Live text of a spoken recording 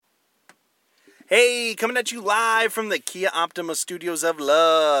Hey, coming at you live from the Kia Optima Studios of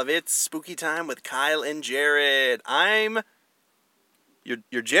Love. It's spooky time with Kyle and Jared.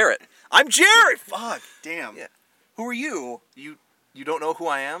 You're Jarrett. I'm Jared! Fuck, damn. Yeah. Who are you? You don't know who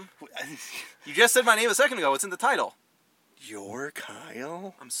I am? You just said my name a second ago. It's in the title. You're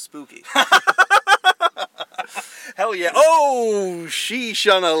Kyle? I'm spooky. Hell yeah. Oh, sheesh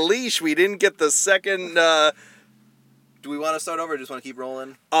on a leash. We didn't get the second, Do we want to start over or just want to keep rolling?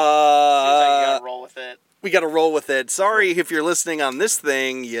 Seems like you gotta roll with it. We gotta roll with it. Sorry if you're listening on this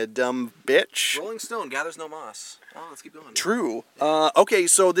thing, you dumb bitch. Rolling Stone gathers no moss. Oh, let's keep going. True. Okay,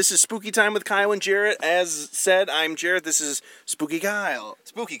 so this is Spooky Time with Kyle and Jarrett. As said, I'm Jarrett. This is Spooky Kyle.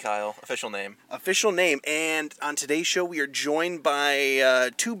 Spooky Kyle, official name. Official name. And on today's show, we are joined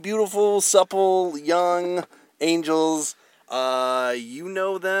by two beautiful, supple, young angels. You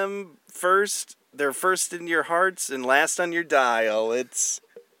know them first. They're first in your hearts and last on your dial. It's...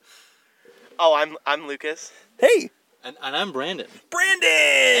 Oh, I'm Lucas. Hey! And I'm Brandon. Brandon!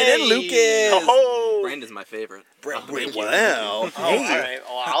 And Lucas! Oh! Brandon's my favorite. Wow. Oh, Hey. all right.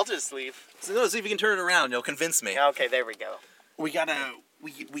 Well, I'll just leave. So let's see if you can turn it around. You'll convince me. Okay, there we go. We gotta...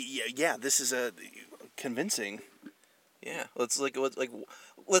 Yeah, this is a... convincing. Yeah. Let's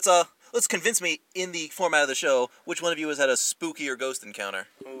convince me in the format of the show which one of you has had a spooky or ghost encounter.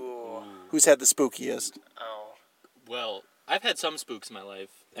 Ooh. Who's had the spookiest? Oh. Well, I've had some spooks in my life,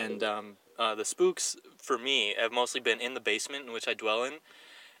 and the spooks for me have mostly been in the basement in which I dwell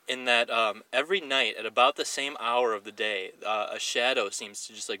in that every night at about the same hour of the day, a shadow seems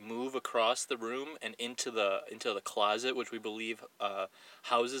to just like move across the room and into the closet, which we believe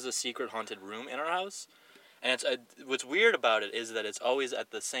houses a secret haunted room in our house. And it's what's weird about it is that it's always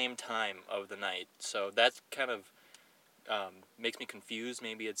at the same time of the night, so that's kind of makes me confused.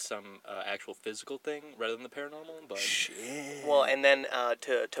 Maybe it's some actual physical thing rather than the paranormal. But Shit. Well, and then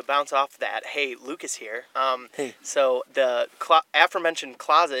to bounce off that, hey, Lucas here. Hey. So the aforementioned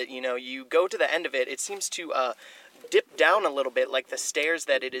closet, you go to the end of it. It seems to dip down a little bit, like the stairs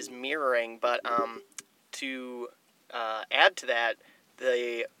that it is mirroring. But to add to that,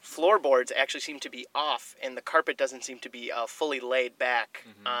 the floorboards actually seem to be off, and the carpet doesn't seem to be fully laid back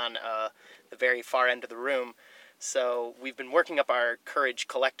on the very far end of the room. So we've been working up our courage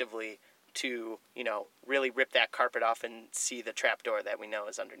collectively to, really rip that carpet off and see the trapdoor that we know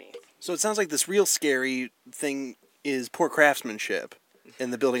is underneath. So it sounds like this real scary thing is poor craftsmanship in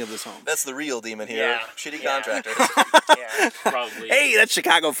the building of this home. That's the real demon here. Yeah. Shitty Yeah. contractor. Yeah. probably. Hey, that's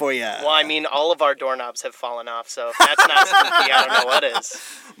Chicago for you. Well, I mean, all of our doorknobs have fallen off, so if that's not spooky, I don't know what is.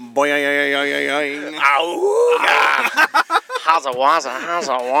 Boy, Ow! Howza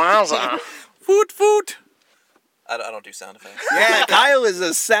waza. Foot, foot. I don't do sound effects. Yeah, Kyle is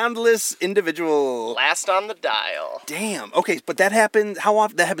a soundless individual. Last on the dial. Damn. Okay, but that happens. How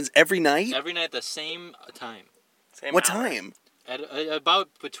often? That happens every night. Every night at the same time. Same What hour. time? At about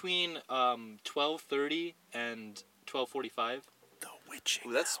between 12:30 and 12:45. The witching.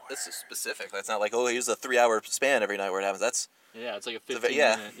 Ooh, that's specific. That's not like, oh, here's a 3-hour span every night where it happens. That's Yeah, it's like a So 15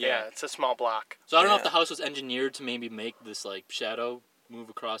 yeah. minute. Yeah, it's a small block. So I don't know if Yeah. the house was engineered to maybe make this like shadow move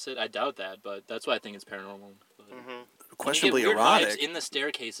across it. I doubt that, but that's why I think it's paranormal. But questionably you get weird erotic. vibes in the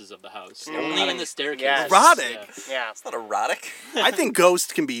staircases of the house. Mm. Only in the staircases. Yes. Erotic? Yeah. Yeah. it's not erotic. I think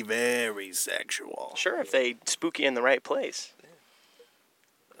ghosts can be very sexual. Sure, if they spook you in the right place.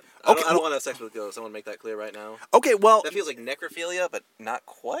 I Okay, don't well- want to have sex with ghosts. I want to make that clear right now. Okay, well, That feels like necrophilia, but not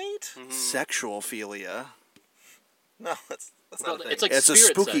quite. sexual philia. No, that's not Well, a thing. it's like It's a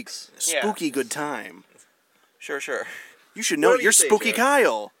spirit spooky, sex. spooky good time. Sure. You should know. What do you You're say, spooky Jared?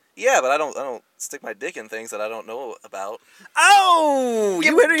 Kyle. Yeah, but I don't stick my dick in things that I don't know about. Oh,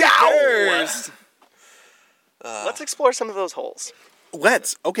 you hit it Go! first. Let's explore some of those holes.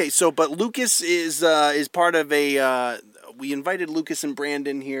 Let's. Okay, so but Lucas is part of a. We invited Lucas and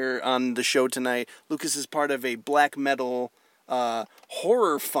Brandon here on the show tonight. Lucas is part of a black metal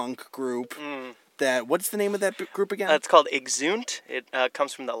horror funk group. That what's the name of that group again? It's called exunt. It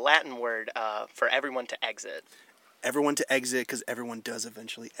comes from the Latin word for everyone to exit. Everyone to exit, because everyone does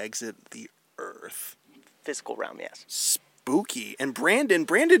eventually exit the earth. Physical realm, yes. Spooky. And Brandon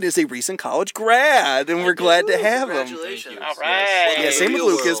is a recent college grad, and we're glad to have him. Congratulations. Thank you. All right. Yeah, same with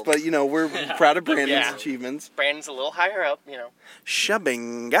Real Lucas, world. but we're proud of Brandon's Yeah. achievements. Brandon's a little higher up,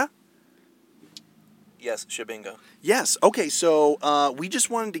 Shabinga. Yes, Shabingo. Yes. Okay. So we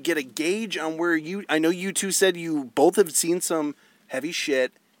just wanted to get a gauge on where I know you two said you both have seen some heavy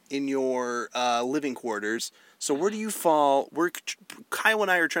shit in your living quarters. So where do you fall? Kyle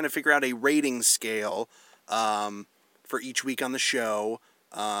and I are trying to figure out a rating scale for each week on the show.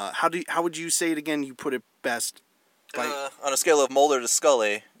 How would you say it again? You put it best. On a scale of Mulder to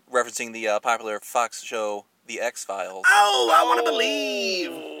Scully, referencing the popular Fox show The X-Files. Oh, I want to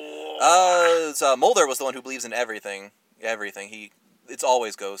believe. Mulder was the one who believes in everything. It's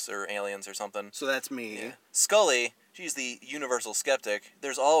always ghosts or aliens or something. So that's me. Yeah. Scully, she's the universal skeptic.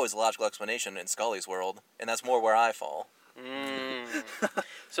 There's always a logical explanation in Scully's world, and that's more where I fall.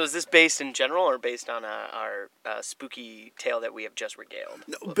 So is this based in general or based on our spooky tale that we have just regaled?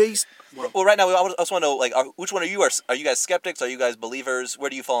 No, based. Well, right now, I just want to know, like, which one are you? Are you guys skeptics? Are you guys believers? Where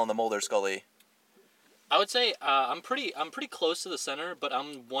do you fall on the Mulder Scully? I would say I'm pretty close to the center, but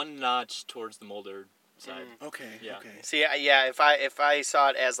I'm one notch towards the Mulder side. Okay. Yeah. Okay. See, yeah, if I saw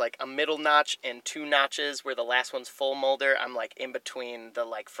it as like a middle notch and 2 notches where the last one's full Mulder, I'm like in between the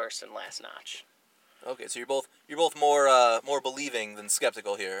like first and last notch. Okay, so you're both more believing than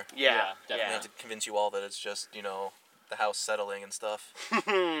skeptical here. Yeah, I have to convince you all that it's just the house settling and stuff.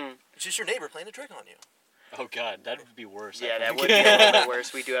 It's just your neighbor playing a trick on you. Oh God, that would be worse. Yeah, that would be a little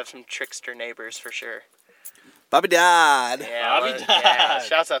worse. We do have some trickster neighbors for sure. Bobby Dodd. Yeah, Bobby yeah. Dodd.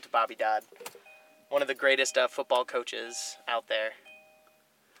 Shouts out to Bobby Dodd, one of the greatest football coaches out there.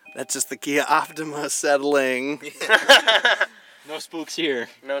 That's just the Kia Optima settling. No spooks here.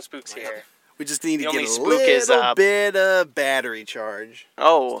 No spooks here. We just need to The get only a spook little is, bit of battery charge. Just a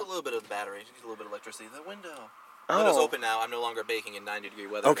Oh, little bit of battery, just a little bit of electricity. The window's oh. open now. I'm no longer baking in 90-degree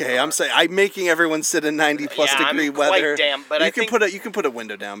weather. Okay, I'm making everyone sit in 90+ Yeah, degree I'm quite weather. damp, but you I can think- you can put a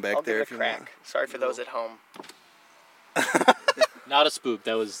window down back I'll there give if it a you crack. want. Sorry for those at home. Not a spook.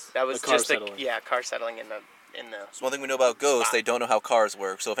 That was That was a car just settling. car settling in the. So one thing we know about ghosts, they don't know how cars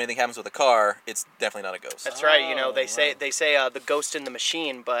work. So if anything happens with a car, it's definitely not a ghost. That's right. You know, Oh, they say wow. the ghost in the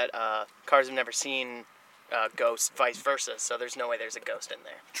machine, but cars have never seen ghosts, vice versa. So there's no way there's a ghost in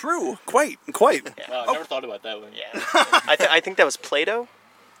there. True, quite. Wow, I never thought about that one. Yeah, I think that was Plato.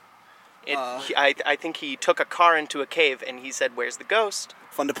 I think he took a car into a cave and he said, "Where's the ghost?"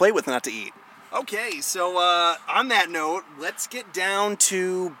 Fun to play with, not to eat. Okay, so on that note, let's get down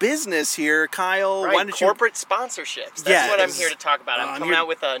to business here, Kyle. Right, Why don't corporate sponsorships. That's Yes. what I'm here to talk about. I'm I'm coming here- out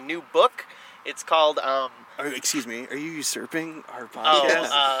with a new book. It's called. Excuse me, are you usurping our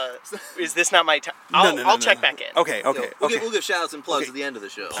podcast? Is this not my time? No, I'll check back in. Okay. We'll give shout outs and plugs Okay. at the end of the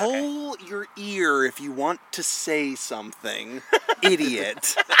show. Pull your ear if you want to say something,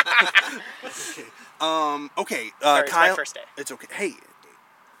 idiot. Okay. Sorry, it's my Kyle. first day. It's okay. Hey,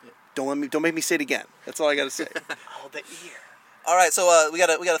 don't make me say it again. That's all I gotta say. Oh, the ear. All right, so we got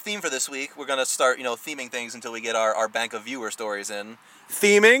a theme for this week. We're gonna start theming things until we get our bank of viewer stories in.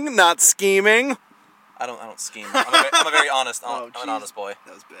 Theming, not scheming. I don't scheme. I'm a very honest. Oh, I'm an jeez. honest boy.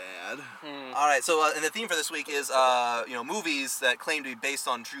 That was bad. All right, so and the theme for this week is movies that claim to be based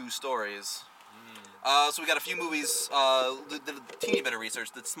on true stories. So we got a few movies. Did a teeny bit of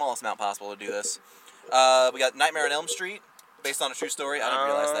research, the smallest amount possible to do this. We got Nightmare on Elm Street, based on a true story. I didn't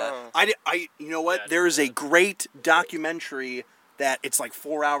realize that. You know what? Yeah, I There is a didn't great documentary that it's like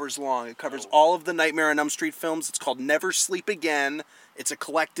 4 hours long. It covers all of the Nightmare on Elm Street films. It's called Never Sleep Again. It's a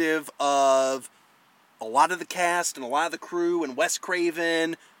collective of a lot of the cast and a lot of the crew and Wes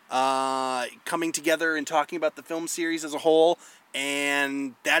Craven coming together and talking about the film series as a whole.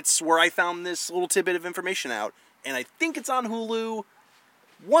 And that's where I found this little tidbit of information out. And I think it's on Hulu.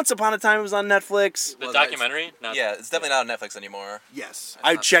 Once upon a time it was on Netflix. The Well, documentary? Not, Yeah, it's definitely not on Netflix anymore. Yes.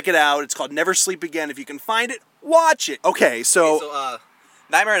 I'd check it out. It's called Never Sleep Again. If you can find it, watch it. Okay, so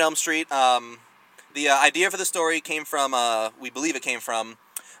Nightmare on Elm Street. The idea for the story came from, we believe it came from,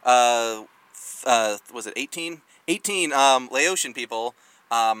 was it 18 Laotian people.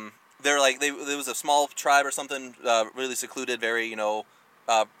 They're like, there was a small tribe or something, really secluded, very,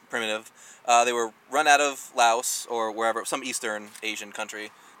 primitive. They were run out of Laos or wherever, some Eastern Asian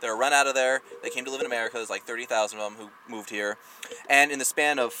country. They were run out of there. They came to live in America. There's like 30,000 of them who moved here. And in the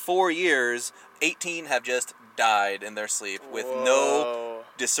span of 4 years, 18 have just died in their sleep with no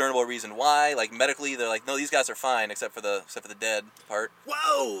discernible reason why. Like medically, they're like, no, these guys are fine except for the dead part.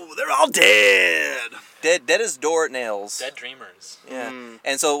 whoa, they're all dead. Dead as door nails. Dead dreamers. Yeah.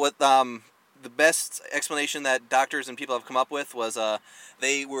 And so what the best explanation that doctors and people have come up with was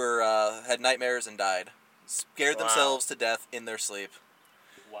they were had nightmares and died. Scared Wow. themselves to death in their sleep.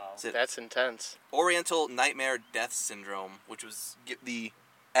 Wow. That's it. That's intense. Oriental Nightmare Death Syndrome, which was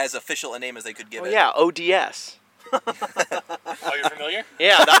as official a name as they could give Oh it. yeah, ODS. Oh, you're familiar?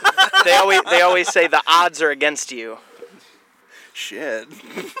 Yeah, they always say the odds are against you. Shit.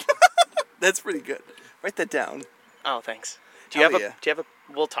 That's pretty good. Write that down. Oh, thanks. Do you Hell have yeah. a?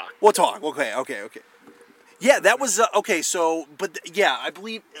 We'll talk. We'll talk. Okay. Yeah, that was okay. So, yeah, I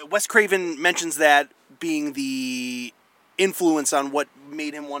believe Wes Craven mentions that being the influence on what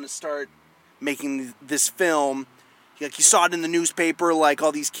made him want to start making this film. like he saw it in the newspaper, like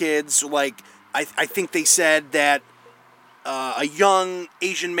all these kids, like I think they said that a young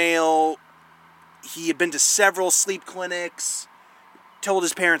Asian male, he had been to several sleep clinics, told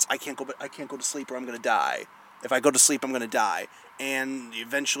his parents, I can't go to sleep or I'm going to die. If I go to sleep, I'm going to die. And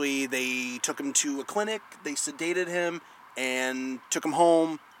eventually they took him to a clinic, they sedated him, and took him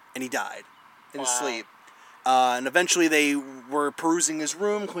home, and he died in his sleep. And eventually they were perusing his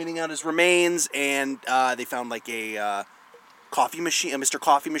room, cleaning out his remains, and they found like a coffee machine, a Mr.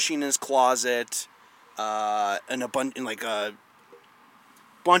 Coffee machine in his closet, and a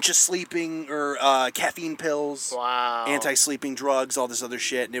bunch of sleeping or caffeine pills, anti-sleeping drugs, all this other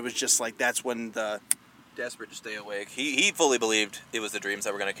shit. And it was just like, that's when the... Desperate to stay awake. He fully believed it was the dreams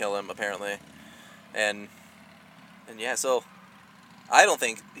that were going to kill him, apparently. And yeah, so I don't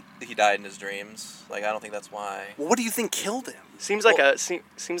think he died in his dreams. Like, I don't think that's why. Well, what do you think killed him? Seems like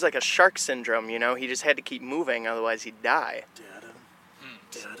a shark syndrome, you know? He just had to keep moving, otherwise he'd die.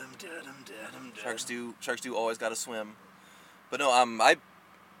 Sharks do always got to swim. But no, I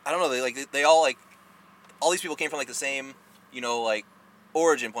don't know, they all, like, all these people came from, like, the same, you know, like,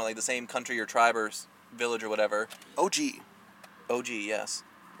 origin point, like the same country or tribe or village or whatever. OG, yes.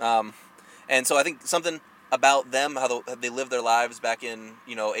 And so I think something about them, how they lived their lives back in,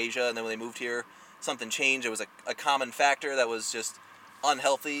 you know, Asia, and then when they moved here, something changed. It was a common factor that was just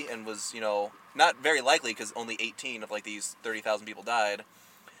unhealthy and was, you know, not very likely because only 18 of, like, these 30,000 people died.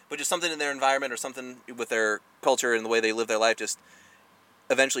 But just something in their environment or something with their culture and the way they live their life just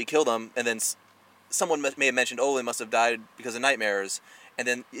eventually killed them. And then someone may have mentioned, oh, they must have died because of nightmares. And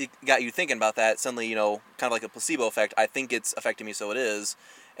then it got you thinking about that. Suddenly, you know, kind of like a placebo effect. I think it's affecting me, so it is.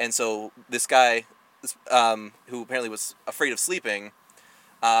 And so this guy, who apparently was afraid of sleeping,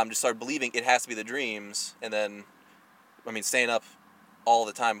 just started believing it has to be the dreams. And then, I mean, staying up all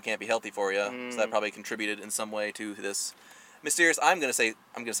the time can't be healthy for you. So that probably contributed in some way to this mysterious. I'm gonna say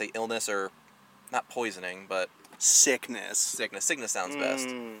illness, or not poisoning, but sickness. Sickness sounds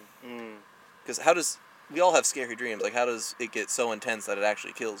best. Because we all have scary dreams. Like, how does it get so intense that it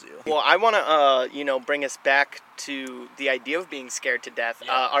actually kills you? Well, I want to, bring us back to the idea of being scared to death.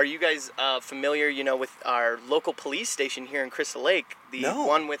 Yeah. Are you guys familiar, with our local police station here in Crystal Lake? The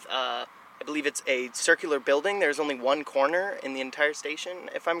one with, I believe it's a circular building. There's only one corner in the entire station,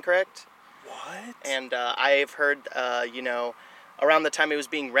 if I'm correct. What? And I've heard, around the time it was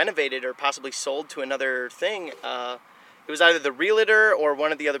being renovated or possibly sold to another thing, it was either the realtor or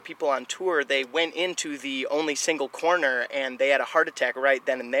one of the other people on tour. They went into the only single corner and they had a heart attack right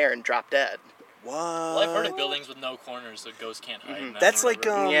then and there and dropped dead. What? Well, I've heard of buildings with no corners so ghosts can't hide. In that That's or like,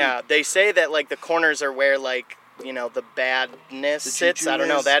 whatever. Yeah, they say that, like, the corners are where, like, the badness sits. juju I don't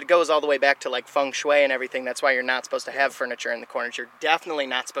know. is. That goes all the way back to, like, feng shui and everything. That's why you're not supposed to have furniture in the corners. You're definitely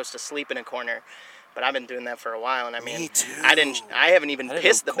not supposed to sleep in a corner. But I've been doing that for a while, and I mean, Me too. I haven't even didn't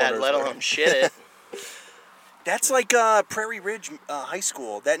pissed know the bed, corners let were- alone shit it. That's like Prairie Ridge High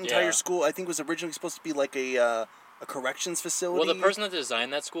School. That entire Yeah. school, I think, was originally supposed to be like a corrections facility. Well, the person that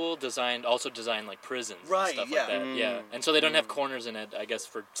designed that school also designed like prisons Right, and stuff yeah. like that. Yeah, and so they don't have corners in it, I guess,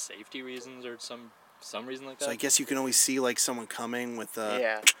 for safety reasons or some reason like that. So I guess you can always see like someone coming with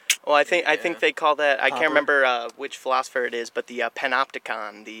Yeah. Well, I think they call that. I Popper. can't remember which philosopher it is, but the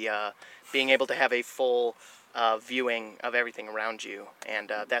panopticon, the being able to have a full viewing of everything around you,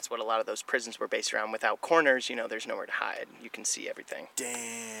 and that's what a lot of those prisons were based around. Without corners, there's nowhere to hide. You can see everything.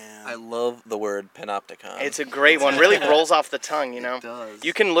 Damn. I love the word panopticon. It's a great one. Really rolls off the tongue, It does.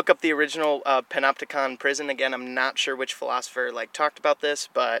 You can look up the original panopticon prison. Again, I'm not sure which philosopher talked about this,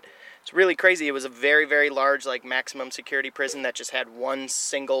 but it's really crazy. It was a very, very large, maximum security prison that just had one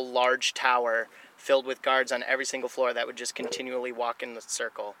single large tower filled with guards on every single floor that would just continually walk in the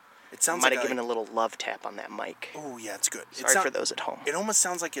circle. It sounds Might like have given a little love tap on that mic. Oh yeah, it's good. Sorry for those at home. It almost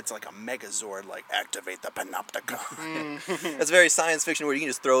sounds like it's like a Megazord, like activate the Panopticon. That's very science fiction where you can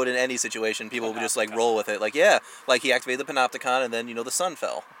just throw it in any situation. People will just roll with it. Like, yeah, like he activated the Panopticon and then, the sun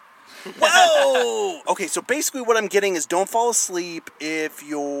fell. Whoa! Okay, so basically what I'm getting is don't fall asleep if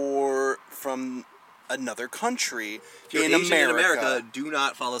you're from another country If you're in Asian America. in America, do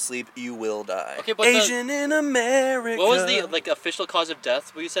not fall asleep. You will die. Okay, but Asian in America. what was the official cause of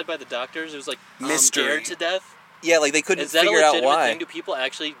death? What you said by the doctors? It was Mystery. scared to death. Yeah, like they couldn't Is that a figure out legitimate why. thing? Do people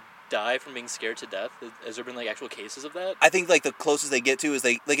actually die from being scared to death? Has there been actual cases of that? I think the closest they get to is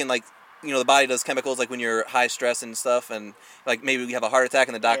they can the body does chemicals when you're high stress and stuff, and maybe you have a heart attack,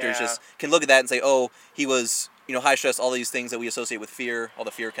 and the doctors Yeah. just can look at that and say, oh, he was high stress, all these things that we associate with fear, all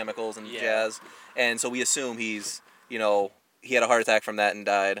the fear chemicals and jazz, and so we assume he's he had a heart attack from that and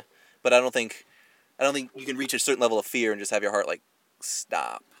died. But I don't think you can reach a certain level of fear and just have your heart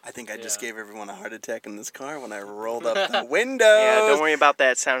stop. I think I just Yeah. gave everyone a heart attack in this car when I rolled up the windows. Yeah, don't worry about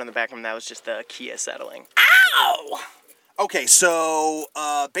that sound in the background. That was just the Kia settling. Okay, so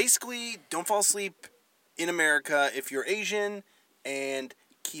basically, don't fall asleep in America if you're Asian, and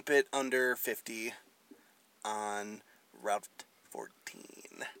keep it under 50 on Route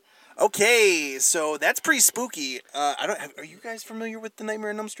 14. Okay, so that's pretty spooky. Are you guys familiar with the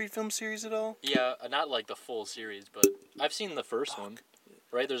Nightmare on Elm Street film series at all? Yeah, not like the full series, but I've seen the first one.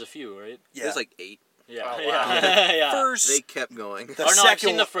 Right? There's a few, right? Yeah. There's like 8. Yeah. Oh, wow. yeah. yeah. First, They kept going. The Or no, I've second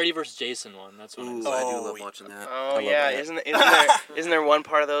seen the one- Freddy vs. Jason one. That's what Ooh, I I do Oh, love yeah. watching that. Oh I love yeah, that. isn't there one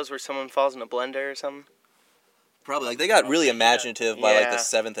part of those where someone falls in a blender or something? Probably like they got really imaginative by like Yeah. the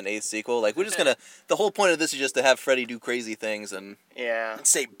 7th and 8th sequel. Like we're just gonna. The whole point of this is just to have Freddy do crazy things, and Yeah. and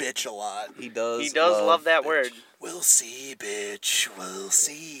say bitch a lot. he does. He does love that bitch. word. We'll see, bitch. We'll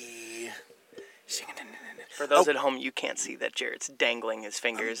see. For those Oh. at home, you can't see that Jarrett's dangling his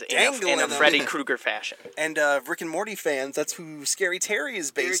fingers in dangling a them. Freddy Krueger fashion. And Rick and Morty fans, that's who Scary Terry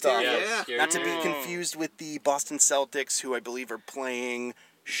is based Scary off Terry, of. yeah. Scary Not to be Terry. confused with the Boston Celtics, who I believe are playing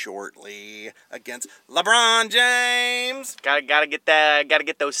shortly against LeBron James. Gotta get that. Gotta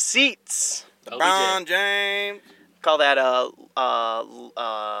get those seats. LeBron James. Call that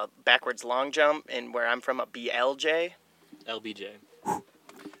backwards long jump, and where I'm from, a BLJ. LBJ.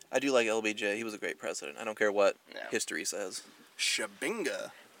 I do like LBJ. He was a great president. I don't care what Yeah. history says.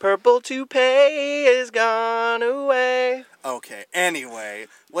 Shabinga. Purple toupee is gone away. Okay, anyway,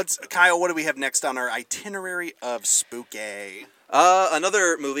 Kyle, what do we have next on our itinerary of spooky?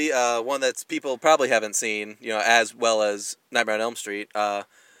 Another movie, one that people probably haven't seen, as well as Nightmare on Elm Street,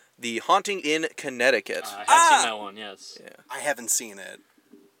 The Haunting in Connecticut. I have seen that one, yes. Yeah. I haven't seen it.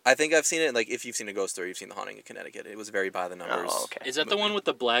 I think I've seen it. Like, if you've seen a ghost story, you've seen The Haunting in Connecticut. It was very by the numbers. Oh, okay. Is that the one with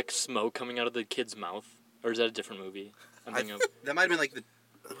the black smoke coming out of the kid's mouth? Or is that a different movie? I'm thinking of... That might have been like the.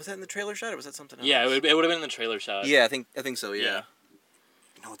 Was that in the trailer shot or was that something else? Yeah, it would have been in the trailer shot. Yeah, I think so. Yeah. Yeah.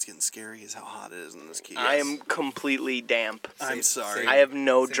 You know what's getting scary is how hot it is in this key. I am completely damp. I'm sorry. I have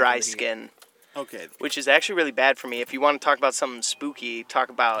no Same dry for the heat. skin, Okay. which is actually really bad for me. If you want to talk about something spooky, talk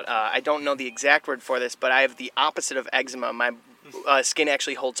about, I don't know the exact word for this, but I have the opposite of eczema. My skin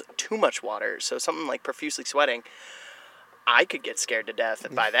actually holds too much water, so something like profusely sweating, I could get scared to death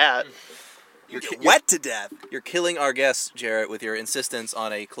by that. You get wet to death. You're killing our guests, Jarrett, with your insistence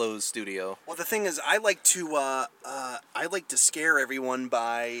on a closed studio. Well, the thing is, I like to scare everyone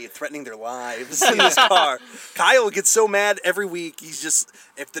by threatening their lives in this car. Kyle gets so mad every week. He's just,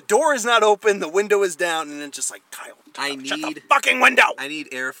 if the door is not open, the window is down, and then just like, Kyle, shut the fucking window. I need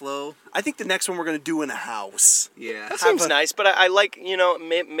airflow. I think the next one we're gonna do in a house. Yeah. That seems nice, but I like,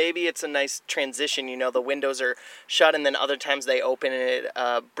 maybe it's a nice transition. The windows are shut, and then other times they open, and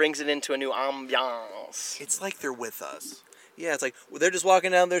it brings it into a new ambiance. It's like they're with us. Yeah, it's like they're just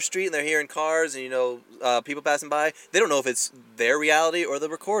walking down their street and they're hearing cars and people passing by. They don't know if it's their reality or the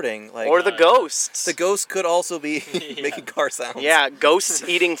recording. Like Or the ghosts. the ghost could also be making car sounds. Yeah, ghosts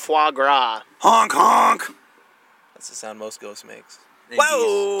eating foie gras. Honk honk. That's the sound most ghosts makes. And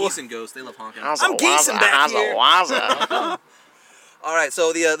Whoa. Geese and ghosts, they love honking. I'm geesing back here. Wazza. All right,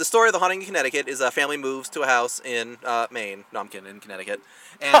 so the story of The Haunting in Connecticut is a family moves to a house in Maine. No, I'm kidding, in Connecticut.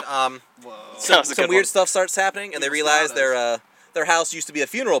 And That was a some good weird one. stuff starts happening, and they realize their house used to be a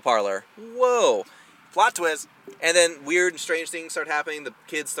funeral parlor. Whoa. Plot twist. And then weird and strange things start happening. The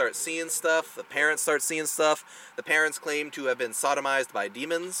kids start seeing stuff. The parents start seeing stuff. The parents claim to have been sodomized by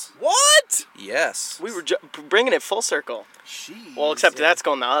demons. What? Yes. We were bringing it full circle. Jeez. Well, except that's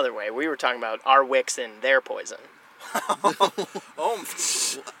going the other way. We were talking about our wicks and their poison. Oh,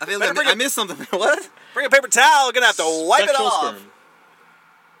 I feel Better like I missed something. What? bring a paper towel. We're gonna have to wipe it Sexual off. sperm.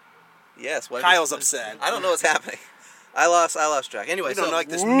 Yes. What Kyle's upset. I don't know what's happening. I lost track. Anyway, We don't so like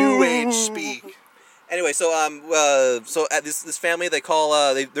this new age speak. Anyway, so at this family, they call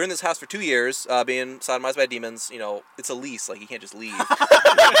they're in this house for 2 years, being sodomized by demons. It's a lease, like you can't just leave.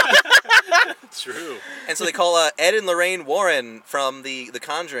 True. And so they call Ed and Lorraine Warren from the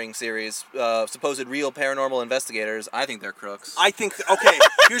Conjuring series, supposed real paranormal investigators. I think they're crooks. I think, okay,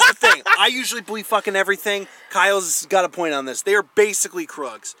 here's the thing. I usually believe fucking everything. Kyle's got a point on this. They are basically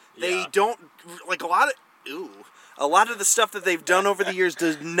crooks. They Yeah. don't, like a lot of the stuff that they've done over the years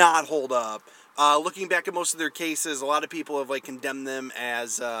does not hold up. Looking back at most of their cases, a lot of people have like condemned them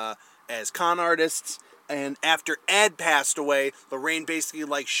as con artists. And after Ed passed away, Lorraine basically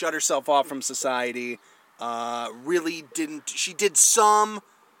like shut herself off from society. She did some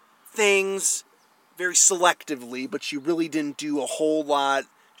things very selectively, but she really didn't do a whole lot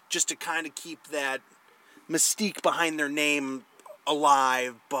just to kind of keep that mystique behind their name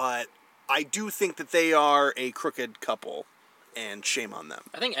alive. But I do think that they are a crooked couple. and shame on them.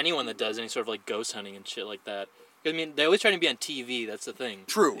 I think anyone that does any sort of like ghost hunting and shit like that. I mean, they always try to be on TV. That's the thing.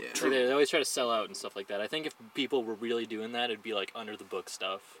 True, Yeah. true. They always try to sell out and stuff like that. I think if people were really doing that, it'd be like under the book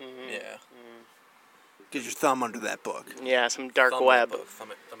stuff. Yeah. Get your thumb under that book. Yeah, some dark Thumb web. book,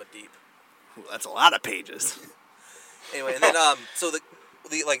 thumb it deep. Ooh, that's a lot of pages. Anyway, and then so the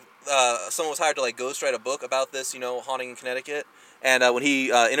someone was hired to like ghostwrite a book about this, haunting in Connecticut, and when he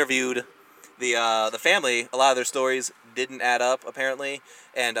interviewed the family, a lot of their stories didn't add up apparently,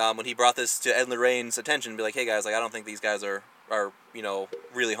 and when he brought this to Ed and Lorraine's attention, be like, hey guys, like I don't think these guys are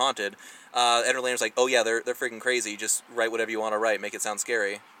really haunted. Ed and Lorraine was like, oh yeah, they're freaking crazy. Just write whatever you want to write, make it sound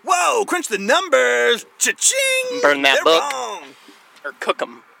scary. Whoa, crunch the numbers. Cha-ching. Burn that They're book. wrong. Or cook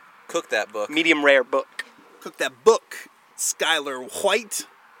them. Cook that book, Medium rare book. Cook that book. Skylar White.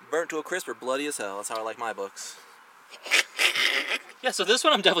 burnt to a crisp or bloody as hell. That's how I like my books. Yeah, so this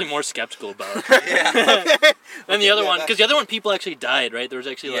one I'm definitely more skeptical about Yeah. than the other one, because the other one people actually died, right? There was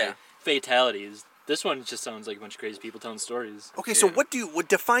actually Yeah. like fatalities. This one just sounds like a bunch of crazy people telling stories. Okay, so Yeah. what would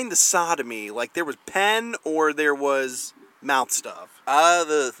define the sodomy? Like there was pen or there was mouth stuff?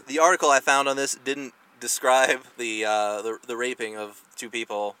 The article I found on this didn't describe the raping of two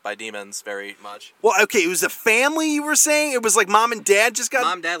people by demons very much. Well, okay, it was a family. You were saying it was like mom and dad just got.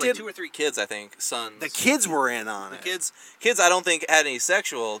 Mom, dad, like 2 or 3 kids, I think, sons. The kids were in on it. Kids, I don't think had any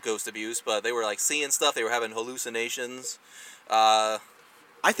sexual ghost abuse, but they were like seeing stuff. They were having hallucinations.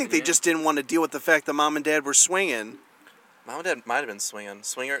 I think they Yeah. just didn't want to deal with the fact that mom and dad were swinging. Mom and dad might have been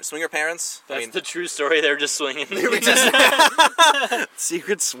swinger parents. That's the true story. They were just swinging.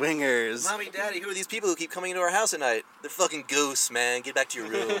 Secret swingers. Mommy, Daddy, who are these people who keep coming into our house at night? They're fucking ghosts, man. Get back to your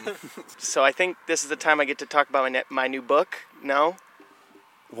room. So I think this is the time I get to talk about my new book. No?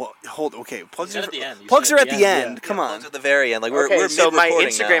 Well, hold. Okay, plugs said are at the end. You plugs said are at at the the end, end. yeah. Come on. Plugs at the very end. Like we're Okay, so my mid-recording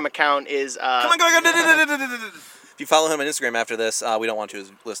Instagram now. account is... Come on. If you follow him on Instagram after this, we don't want to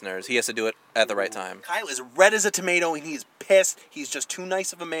as listeners. He has to do it at the right time. Kyle is red as a tomato and he's pissed. He's just too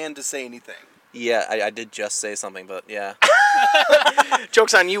nice of a man to say anything. Yeah, I did just say something, but yeah.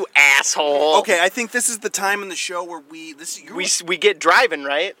 Joke's on you, asshole. Okay, I think this is the time in the show where we We get driving,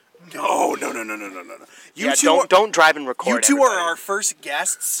 right? No. You Yeah, two don't drive and record. You two are everybody. our first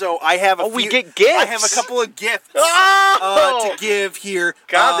guests, so I have a we few- get gifts. I have a couple of gifts Oh! to give here.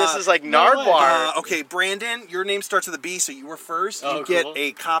 God, this is like Nardwar. Okay, Brandon, your name starts with a B, so you were first. Oh, You get cool.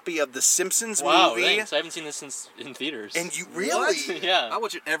 a copy of the Simpsons Wow, movie. thanks. I haven't seen this since in theaters. And you really? Yeah. I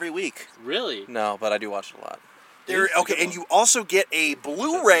watch it every week. Really? No, but I do watch it a lot. Okay, and you also get a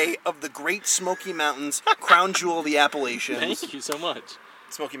Blu-ray of the Great Smoky Mountains, Crown Jewel of the Appalachians. Thank you so much.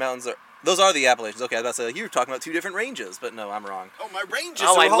 Smoky Mountains those are the Appalachians. Okay, I was about to say, like, you were talking about 2 different ranges, but no, I'm wrong. Oh, my ranges.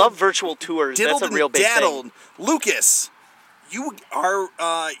 Oh, are I all love virtual tours. That's diddled a real and big daddled. thing. Lucas, you are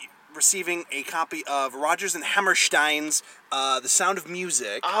receiving a copy of Rodgers and Hammerstein's The Sound of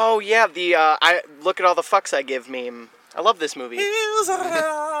Music. Oh yeah, the I look at all the fucks I give meme. I love this movie. Is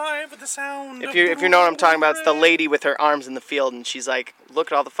alive with the sound If you know what I'm talking about, it's the lady with her arms in the field, and she's like, "Look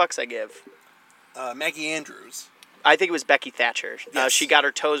at all the fucks I give." Maggie Andrews. I think it was Becky Thatcher. Yes. She got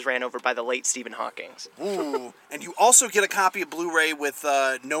her toes ran over by the late Stephen Hawking. Ooh. And you also get a copy of Blu-ray with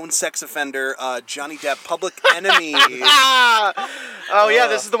known sex offender Johnny Depp, Public Enemy. Oh yeah,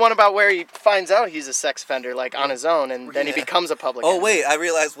 this is the one about where he finds out he's a sex offender, like on his own, and then he Yeah. becomes a public. Oh, enemy. wait, I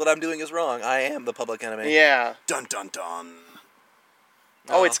realized what I'm doing is wrong. I am the public enemy. Yeah. Dun dun dun.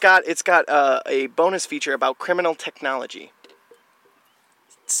 Oh, it's got a bonus feature about criminal technology.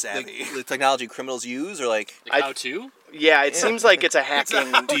 Savvy. The technology criminals use, or like, Like how to? Yeah, it seems like it's a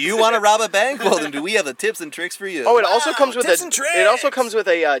hacking. do you want to rob a bank? Well, then do we have the tips and tricks for you? Oh, it also Wow, comes with tips and tricks. it also comes with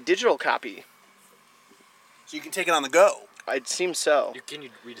a digital copy. So you can take it on the go. It seems so. Can you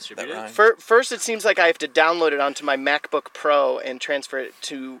redistribute That it? rhymes. First, it seems like I have to download it onto my MacBook Pro and transfer it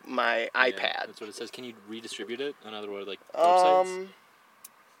to my Yeah, iPad. that's what it says. Can you redistribute it? In other words, like websites?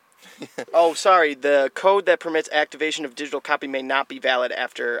 Oh, sorry. The code that permits activation of digital copy may not be valid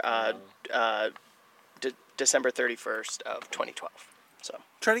after December 31st of 2012. So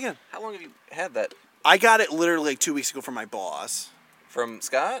Try it again. How long have you had that? I got it literally like 2 weeks ago from my boss. From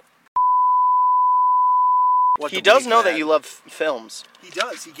Scott? What he to does believe know that you love films. He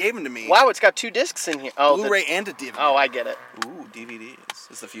does. He gave them to me. Wow, it's got 2 discs in here. Oh, Blu-ray and a DVD. oh, I get it. Ooh, DVDs.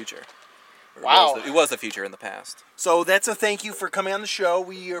 It's the future. Or Wow. It was the future in the past. So that's a thank you for coming on the show.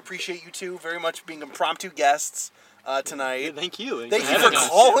 We appreciate you two very much being impromptu guests tonight. Thank you. Thank you for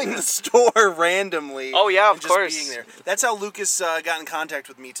calling the store randomly. Oh, yeah, of and just course. being there. That's how Lucas got in contact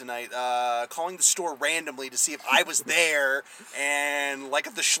with me tonight. Calling the store randomly to see if I was there, and like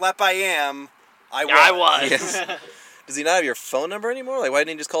the schlep I am, I was. I was. Yes. Does he not have your phone number anymore? Like, why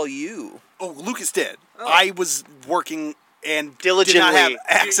didn't he just call you? Oh, Lucas did. I was working and Diligently. did not have You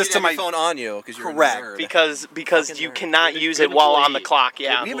access didn't to have my your phone on you because you're Correct. a nerd. because Fucking you nerd. cannot Good- use good it while on the employee. clock.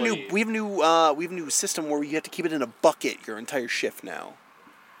 Yeah. We have a new system where you have to keep it in a bucket your entire shift now.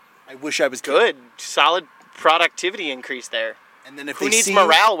 I wish I was Good. Solid productivity increase there. And then if Who they needs see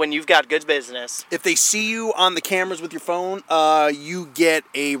morale when you've got good business? if they see you on the cameras with your phone, you get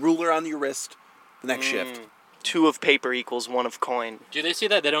a ruler on your wrist the next shift. 2 of paper equals 1 of coin. Do they see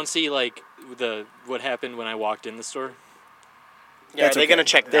that? They don't see like what happened when I walked in the store. Yeah, That's are they okay. gonna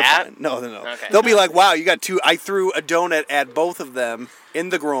check They're that? fine. No. Okay. They'll be like, "Wow, you got 2." I threw a donut at both of them in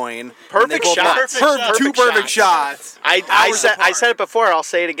the groin. and they Perfect both shots. knocked- Perfect two perfect shots. shots. I Hours said apart. it before. I'll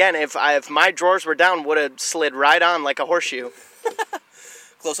say it again. If my drawers were down, would have slid right on like a horseshoe.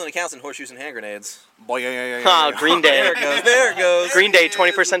 Close on accounts and horseshoes and hand grenades. Boy, yeah. Ah, Green Day. There it goes. There it goes. Green Day,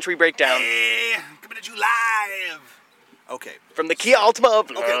 21st Century Breakdown. Hey, coming at you live. Okay. From the Kia Altima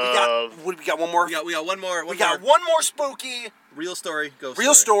of Okay, we got one more. We got one more. We got one more spooky real story. Ghost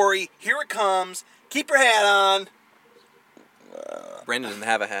real story. Here it comes. Keep your hat on. Brandon didn't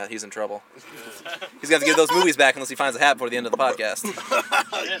have a hat. He's in trouble. He's going to give those movies back unless he finds a hat before the end of the podcast.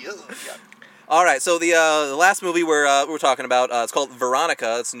 All right, so the last movie we're talking about, it's called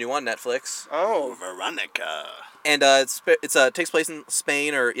Veronica. It's new on Netflix, Oh, Veronica. and it takes place in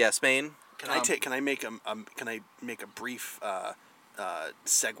Spain Spain. Can I make a brief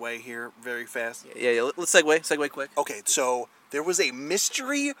segue here very fast? Yeah. Let's segue quick. Okay, so there was a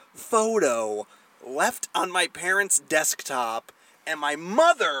mystery photo left on my parents' desktop, and my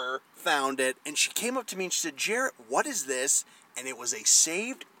mother found it, and she came up to me and she said, "Jarrett, what is this?" And it was a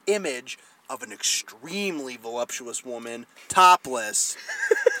saved image of an extremely voluptuous woman, topless,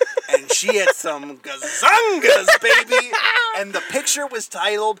 and she had some gazungas, baby, and the picture was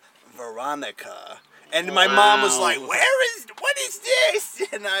titled Veronica. And my mom was like, what is this?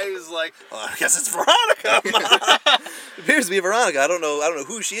 And I was like, well, I guess it's Veronica, Mom. It appears to be Veronica. I don't know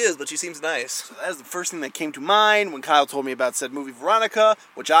who she is, but she seems nice. So that is the first thing that came to mind when Kyle told me about said movie Veronica,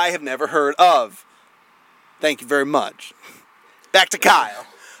 which I have never heard of. Thank you very much. Back to Kyle.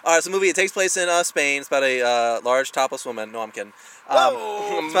 All right, so the movie, it takes place in Spain. It's about a large topless woman. No, I'm kidding.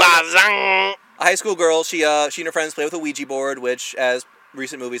 Bazang. A high school girl. She and her friends play with a Ouija board, which, as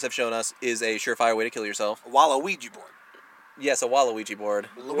recent movies have shown us, is a surefire way to kill yourself. Waluigi board. Yes, a Waluigi board.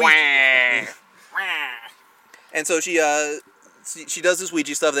 Wah. And so she does this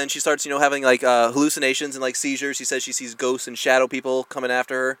Ouija stuff. Then she starts, having like hallucinations and like seizures. She says she sees ghosts and shadow people coming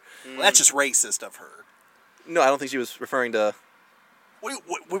after her. Well, that's just racist of her. No, I don't think she was referring to. What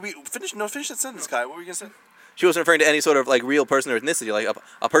we finish? No, finish that sentence, Kyle. What were you gonna say? She wasn't referring to any sort of like real person or ethnicity, like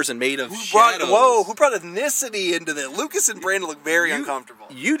a person made of shadows. Who brought ethnicity into this? Lucas and Brandon look very uncomfortable.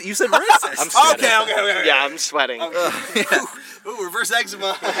 You said racist. I'm sweating. Okay. Yeah, I'm sweating. Ooh, reverse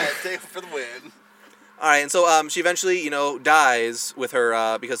eczema. Take it for the win. All right, and so she eventually, dies with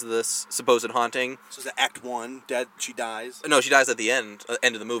her because of this supposed haunting. So is that Act 1? Dead. She dies. No, she dies at the end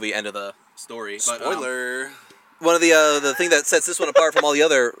of the movie, end of the story. But, Spoiler. one of the thing that sets this one apart from all the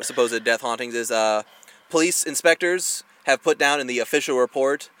other supposed death hauntings is police inspectors have put down in the official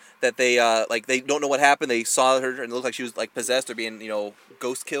report that they they don't know what happened. They saw her and it looked like she was like possessed or being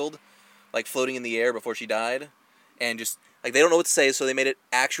ghost killed, like floating in the air before she died, and just like they don't know what to say, so they made it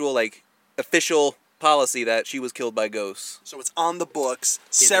actual like official policy that she was killed by ghosts. So it's on the books.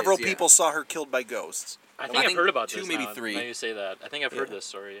 Several is, yeah. people saw her killed by ghosts. I think I I've think heard about two, this. maybe now, three. Now you say that. I think I've heard this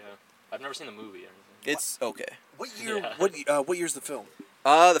story. Yeah, I've never seen the movie or anything. It's okay. What year? Yeah. What year's the film?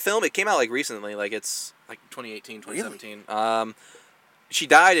 The film, it came out like recently, like it's like 2018, 2017. She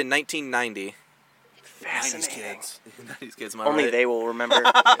died in 1990. 90s Fascinating. kids. 90s kids, am I Only right? they will remember.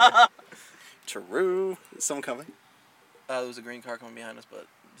 True. Is someone coming? There was a green car coming behind us, but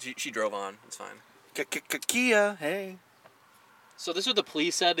she drove on. It's fine. Kia. Hey. So this is what the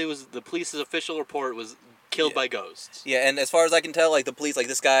police said. It was the police's official report was killed by ghosts. Yeah, and as far as I can tell, like the police, like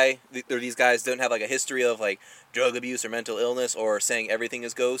this guy, or these guys don't have like a history of like drug abuse or mental illness or saying everything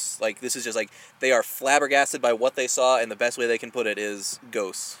is ghosts. Like this is just like they are flabbergasted by what they saw, and the best way they can put it is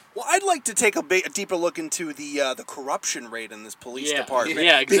ghosts. Well, I'd like to take a deeper look into the corruption rate in this police department.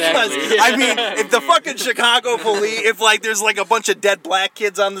 Yeah, exactly. Because I mean, if the fucking Chicago police, if like there's like a bunch of dead black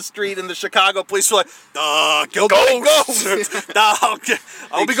kids on the street, and the Chicago police are like, kill ghosts.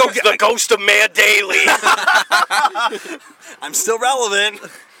 I'll be going get the ghost of Mayor Daley. I'm still relevant.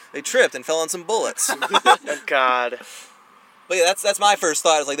 They tripped and fell on some bullets. Oh, God. But yeah, that's my first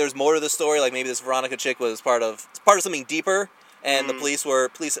thought. Is like there's more to the story. Like maybe this Veronica chick was part of something deeper, and the police were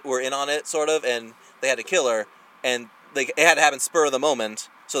in on it sort of, and they had to kill her, and it had to happen spur of the moment,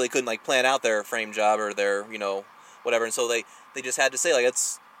 so they couldn't like plan out their frame job or their whatever, and so they just had to say like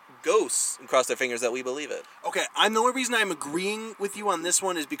it's ghosts and cross their fingers that we believe it. Okay, the only reason I'm agreeing with you on this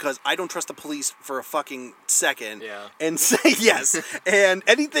one is because I don't trust the police for a fucking second. Yeah. And say yes. And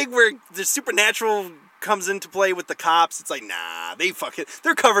anything where the supernatural comes into play with the cops, it's like, nah,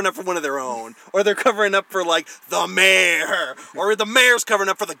 they're covering up for one of their own. Or they're covering up for, like, the mayor. Or the mayor's covering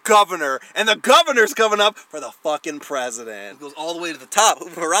up for the governor. And the governor's covering up for the fucking president. It goes all the way to the top.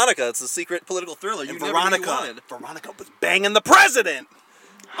 Veronica, it's a secret political thriller. And You never knew you Veronica wanted. was banging the president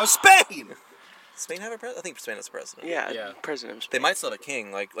of Spain. Spain have a president? I think Spain has a president. Yeah. President. They might still have a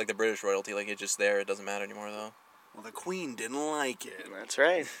king, like the British royalty. Like, it's just there. It doesn't matter anymore, though. Well, the queen didn't like it. That's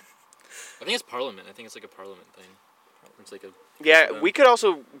right. I think it's Parliament. I think it's like a Parliament thing. It's like a Yeah, we could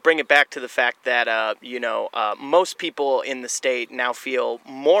also bring it back to the fact that, most people in the state now feel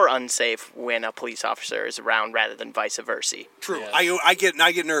more unsafe when a police officer is around rather than vice versa. True. Yeah. I get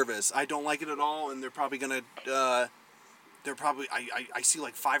nervous. I don't like it at all, and they're probably gonna. I see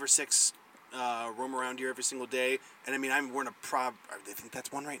like 5 or 6 roam around here every single day, and I mean we're in a I think that's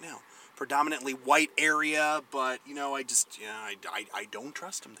one right now. Predominantly white area, but I don't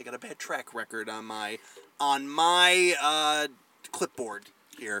trust them. They got a bad track record on my clipboard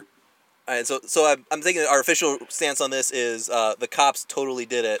here. All right, so I'm thinking our official stance on this is the cops totally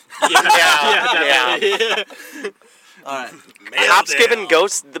did it. Yeah. All right. Cops giving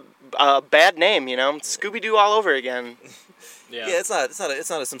ghosts the bad name, Scooby-Doo all over again. Yeah. Yeah, it's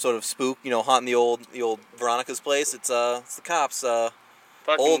not some sort of spook, haunting the old Veronica's place. It's the cops.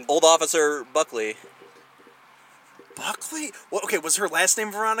 Old Officer Buckley. Buckley? Well, okay, was her last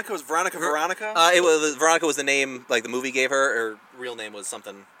name Veronica? Was Veronica? Veronica was the name like the movie gave her. Her real name was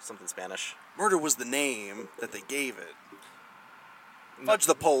something Spanish. Murder was the name that they gave it. Fudge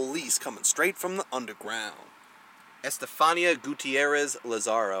the police coming straight from the underground. Estefania Gutierrez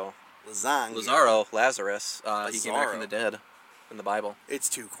Lazaro. Lazarus. He came back from the dead in the Bible. It's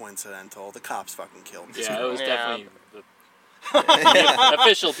too coincidental. The cops fucking killed him. Yeah, it was Yeah. definitely the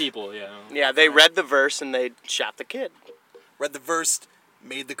official people, yeah. Yeah, they read the verse and they shot the kid. Read the verse,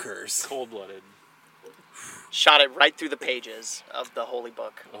 made the curse. Cold-blooded. Shot it right through the pages of the holy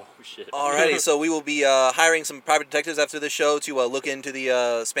book. Oh, shit. Alrighty, so we will be hiring some private detectives after this show to look into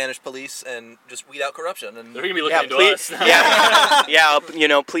the Spanish police and just weed out corruption. And They're going to be looking into please,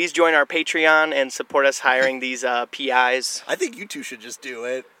 us. please join our Patreon and support us hiring these PIs. I think you two should just do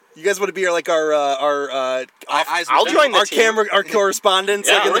it. You guys want to be our I'll join the our team. camera, our correspondents,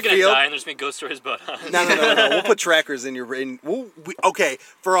 Yeah, like in we're the going to field. die and there's going to be ghosts stories about us. No. We'll put trackers in your. Okay,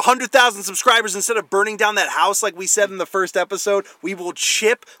 for 100,000 subscribers, instead of burning down that house like we said in the first episode, we will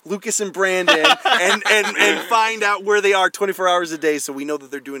chip Lucas and Brandon and find out where they are 24 hours a day, so we know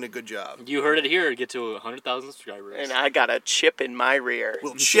that they're doing a good job. You heard it here to get to 100,000 subscribers. And I got a chip in my rear.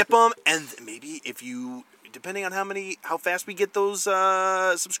 We'll chip them, and maybe depending on how fast we get those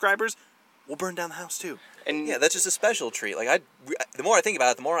subscribers, we'll burn down the house too. And yeah, that's just a special treat. Like the more I think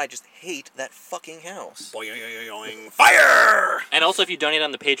about it, the more I just hate that fucking house. Boing, fire! And also, if you donate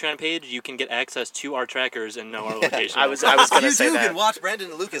on the Patreon page, you can get access to our trackers and know our location. I was going to You say too that. can watch Brandon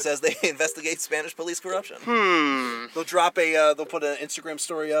and Lucas as they investigate Spanish police corruption. They'll drop they'll put an Instagram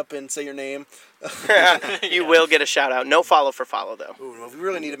story up and say your name. You will get a shout out. No follow for follow though. Ooh, well, we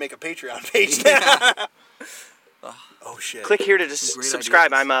really need to make a Patreon page now. Oh shit! Click here to Great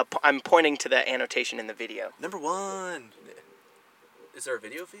subscribe. ideas. I'm pointing to the annotation in the video. Number 1. Is there a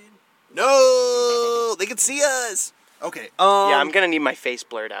video feed? No, they can see us. Okay. Yeah, I'm gonna need my face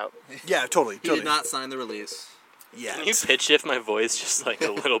blurred out. Yeah, totally. He did not sign the release. Yeah. Can you pitch shift my voice just like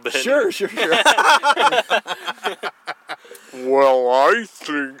a little bit? Sure. Well, I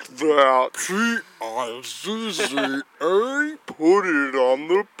think that P-I-C-C-A put it on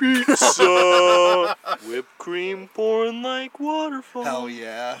the pizza. Whipped cream pouring like waterfall. Hell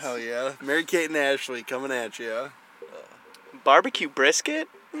yeah. Mary Kate and Ashley coming at you. Barbecue brisket?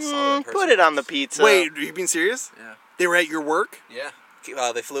 saw it in person. Put it on the pizza. Wait, are you being serious? Yeah. They were at your work? Yeah.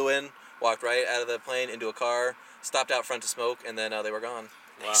 They flew in, walked right out of the plane into a car, stopped out front to smoke, and then they were gone.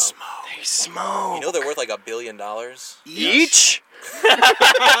 Wow. They smoke. You know they're worth like $1 billion. Each?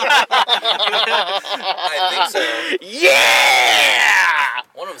 I think so. Yeah!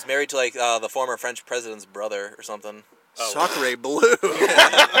 One of them's married to like the former French president's brother or something. Sacre bleu.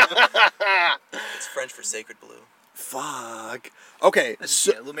 It's French for sacred blue. Fuck. Okay.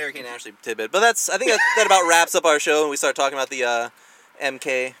 So, Yeah, little Mary Kate and Ashley tidbit. But I think that about wraps up our show, and we start talking about the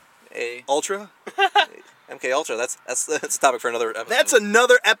MK Ultra. That's a topic for another episode. that's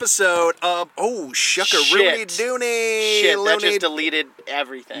another episode of Shucka Rooney Shit. Dooney. Shit, that Looney- just deleted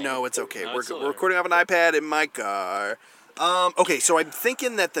everything. No, it's okay. No, we're it's still we're there. recording off an iPad in my car. Okay, so I'm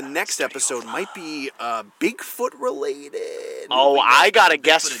thinking that the next episode might be Bigfoot related. Oh, I got a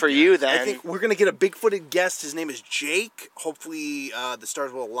guest for you then. I think we're gonna get a Bigfooted guest. His name is Jake. Hopefully, the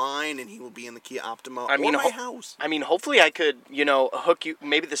stars will align, and he will be in the Kia Optima or my house. I mean, hopefully I could, hook you.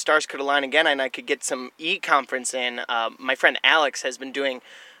 Maybe the stars could align again, and I could get some e-conference in. My friend Alex has been doing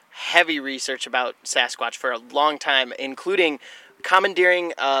heavy research about Sasquatch for a long time, including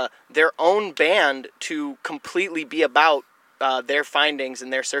commandeering their own band to completely be about their findings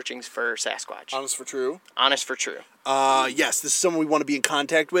and their searchings for Sasquatch. Honest for true. Honest for true. Yes, this is someone we want to be in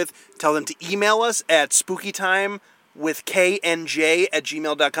contact with. Tell them to email us at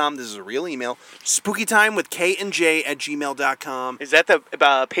spookytimewithknj@gmail.com. This is a real email. spookytimewithknj@gmail.com. Is that the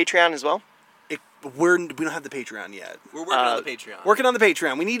Patreon as well? We don't have the Patreon yet. We're working on the Patreon. Working on the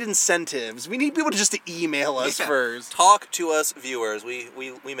Patreon. We need incentives. We need people just to email us first. Talk to us, viewers. We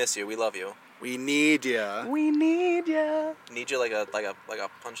miss you. We love you. We need ya. We need ya. Need you like a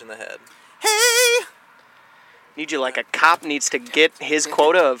punch in the head. Hey! Need you like a cop needs to get his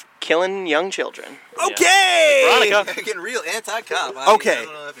quota of killing young children. Okay! Veronica. You're getting real anti-cop. Okay. I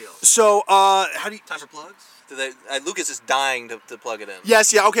don't know how that feels. So, how do you... Time for plugs? Lucas is dying to plug it in.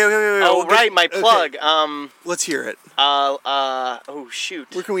 Yes, yeah, okay. Oh, right, my plug. Okay. Let's hear it. Oh, shoot.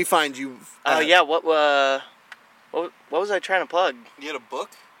 Where can we find you? Yeah, what was I trying to plug? You had a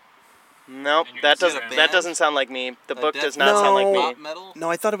book? Nope, And you're that gonna doesn't say that doesn't sound like me. The book does not sound like me. Pop metal? No,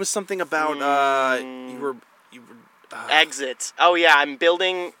 I thought it was something about, you were Exits. Oh yeah, I'm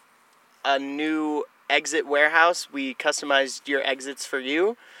building a new exit warehouse. We customized your exits for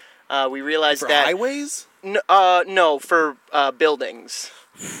you. We realized for that highways? no, for buildings.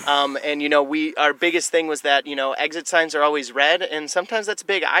 And our biggest thing was that exit signs are always red, and sometimes that's a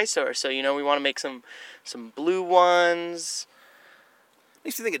big eyesore. So we want to make some blue ones.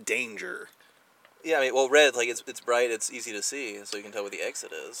 Makes you think of danger. Yeah, I mean, well, red, like, it's bright, it's easy to see, so you can tell where the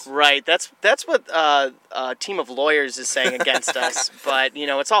exit is. Right, that's what a team of lawyers is saying against us. But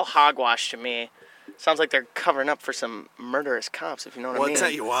it's all hogwash to me. Sounds like they're covering up for some murderous cops, if you know what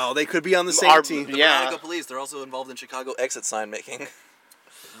I mean. Wow, they could be on the same team. The Yeah. Veronica police, they're also involved in Chicago exit sign making.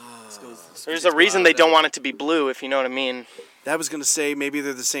 There's a reason they don't want it to be blue, if you know what I mean. That was going to say maybe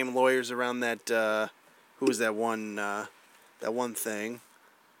they're the same lawyers around that, who was that one thing?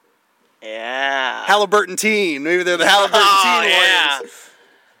 Yeah. Halliburton Teen. Maybe they're the Halliburton Teen lawyers. Yeah.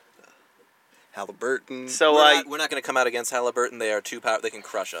 Halliburton. So we're not going to come out against Halliburton. They are too powerful. They can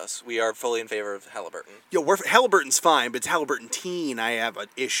crush us. We are fully in favor of Halliburton. Halliburton's fine, but it's Halliburton Teen I have an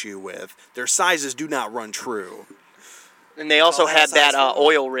issue with. Their sizes do not run true. and they also All that had that size for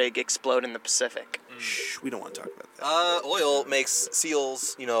oil rig explode in the Pacific. Shh, we don't want to talk about that. Oil makes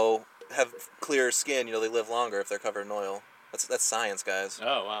seals, have clear skin. They live longer if they're covered in oil. That's science, guys.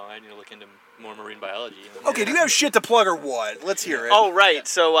 Oh, wow. I need to look into more marine biology. Okay, do you have shit to plug or what? Let's hear it. Oh, right.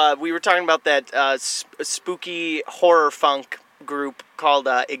 So we were talking about that spooky horror funk group called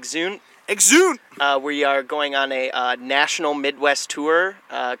Exhunt. Exhunt! We are going on a national Midwest tour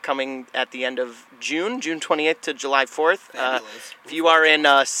coming at the end of June 28th to July 4th. Fabulous. If you are in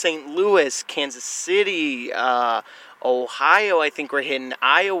St. Louis, Kansas City, Ohio, I think we're hitting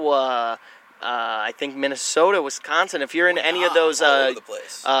Iowa, I think Minnesota, Wisconsin. If you're in any of those all over the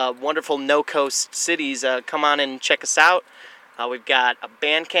place. wonderful no-coast cities, come on and check us out. We've got a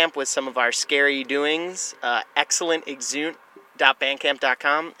Bandcamp with some of our scary doings. Excellent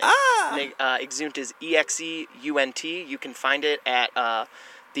Exhunt.bandcamp.com. Exhunt is EXEUNT. You can find it at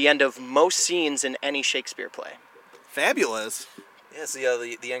the end of most scenes in any Shakespeare play. Fabulous. Yeah, it's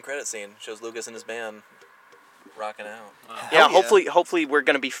the end credit scene. Shows Lucas and his band rocking out. Yeah, yeah. hopefully we're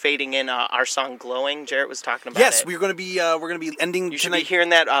going to be fading in our song "Glowing." Jarrett was talking about Yes, it. we're gonna be ending You should tonight. be hearing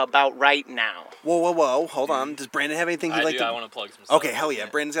that about right now. Whoa! Hold on. Does Brandon have anything he'd like to? I want to plug some stuff. Okay, hell yeah.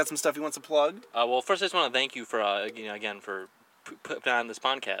 Brandon's got some stuff he wants to plug. Well, first I just want to thank you for again for putting on this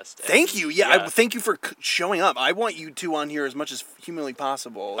podcast. Thank you. Yeah, thank you for showing up. I want you two on here as much as humanly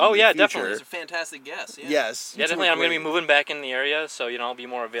possible. Oh, in the yeah, future. definitely. It's a fantastic guest. Yeah. Yes. Yeah, definitely. I'm going to be moving back in the area, so I'll be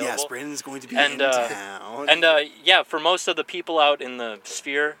more available. Yes, Brandon's going to be And, in town. And yeah, for most of the people out in the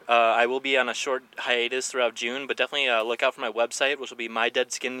sphere, I will be on a short hiatus throughout June, but definitely look out for my website, which will be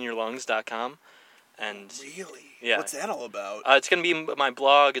mydeadskininyourlungs.com. And Really? Yeah. What's that all about? it's going to be my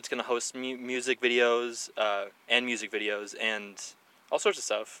blog. It's going to host music videos and all sorts of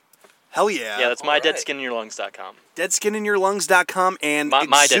stuff. Hell yeah. Yeah, that's all right. mydeadskininyourlungs.com. Deadskininyourlungs.com and My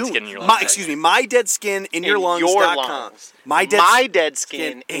Exhunt. Dead Skin in Your Lungs. Excuse me, mydeadskininyourlungs.com. My dead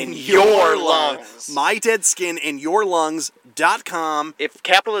skin in your lungs. mydeadskininyourlungs.com. If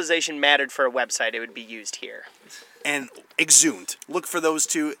capitalization mattered for a website, it would be used here. and Exhumed. Look for those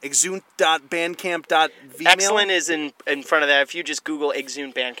two. Exhumed.bandcamp.vmail. Excellent is in front of that. If you just Google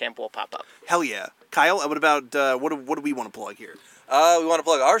Exhumed Bandcamp, will pop up. Hell yeah. Kyle, what about, what do we want to plug here? We want to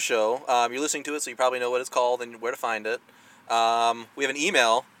plug our show. You're listening to it, so you probably know what it's called and where to find it. We have an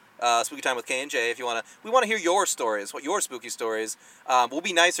email, Spooky Time with K&J, if you want to. We want to hear your stories, what your spooky stories. We'll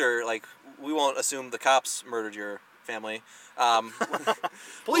be nicer, like, we won't assume the cops murdered your family.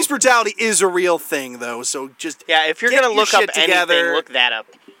 Police brutality is a real thing, though, so just Yeah, if you're get going to your look up shit together. anything, look that up.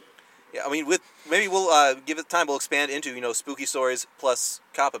 Yeah, I mean, maybe we'll give it time. We'll expand into, spooky stories plus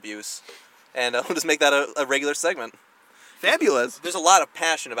cop abuse. And we'll just make that a regular segment. Fabulous. There's a lot of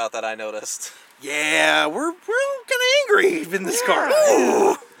passion about that, I noticed. Yeah, we're kind of angry in this car.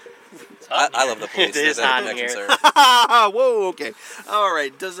 I love the police. It is They're hot in connection, here. sir. Whoa, okay. All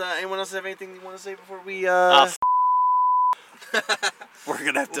right. Does anyone else have anything you want to say before we? We're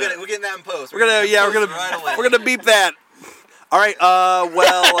gonna have to. We're getting that in post. We're gonna beep that. All right.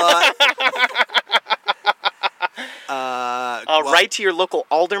 Write to your local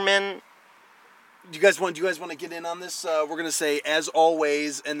alderman. Do you guys want to get in on this? We're gonna say as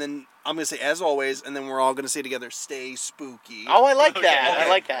always, and then I'm gonna say as always, and then we're all gonna say together, "Stay spooky." Oh, I like that. Okay. I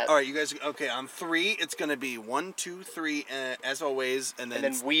like that. All right, you guys. Okay, on 3, it's gonna be 1, 2, 3, as always, and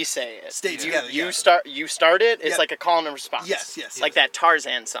then we say it. stay together. You start it. It's Yep. like a call and response. Yes. Like that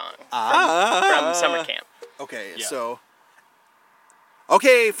Tarzan song from summer camp. Okay, Yeah. so.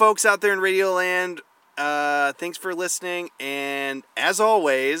 Okay, folks out there in Radioland, thanks for listening, and as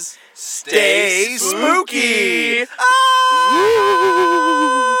always, Stay spooky.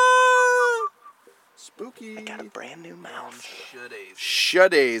 Spooky. I got a brand new mouth. Should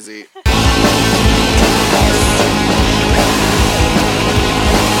Shadaisy.